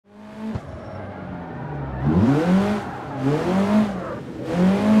I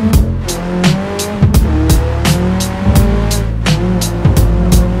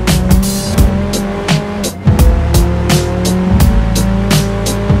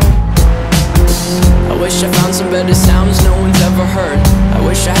found some better sounds no one's ever heard. I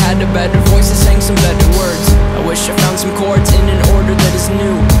wish I had a better voice that sang some better words. I wish I found some chords in an order that is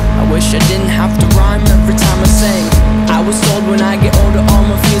new. I wish I didn't have to rhyme every time I sang. I was told when I get older all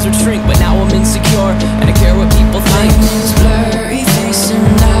my fears would shrink, but now I'm insecure and I care what people think. My name's Blurry Face and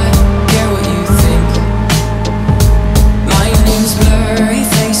I care what you think. My name's Blurry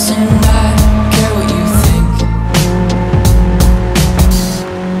Face and I care what you think.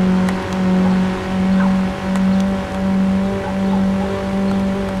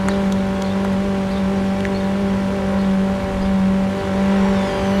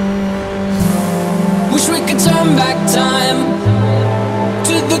 Wish we could turn back time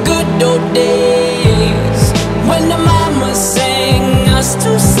to the good old days when the mama sang us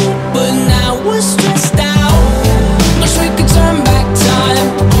to sleep, but now we're stressed out. Wish we could turn back time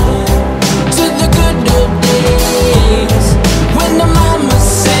to the good old days when the mama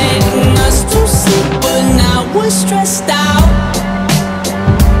sang us to sleep, but now we're stressed out.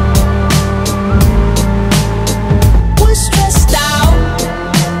 We're stressed out.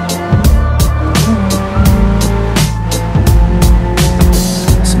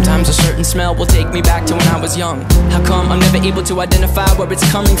 Sometimes a certain smell will take me back to when I was young. How come I'm never able to identify where it's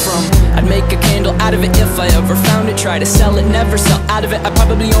coming from? I'd make a candle out of it if I ever found it. Try to sell it, never sell out of it. I'd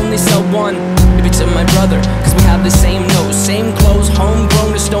probably only sell one, maybe to my brother, cause we have the same nose, same clothes,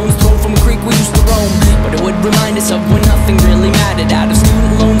 homegrown, a stone's thrown from a creek we used to roam. But it would remind us of when nothing really mattered. Out of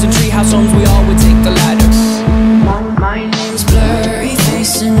student loans and treehouse homes, we all would take the ladder. My name's Blurry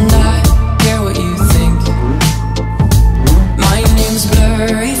Face and I care what you think. My name's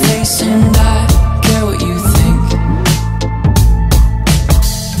Blurry Face and I care what you think.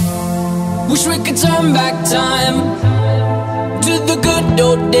 Wish we could turn back time to the good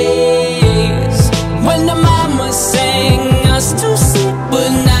old days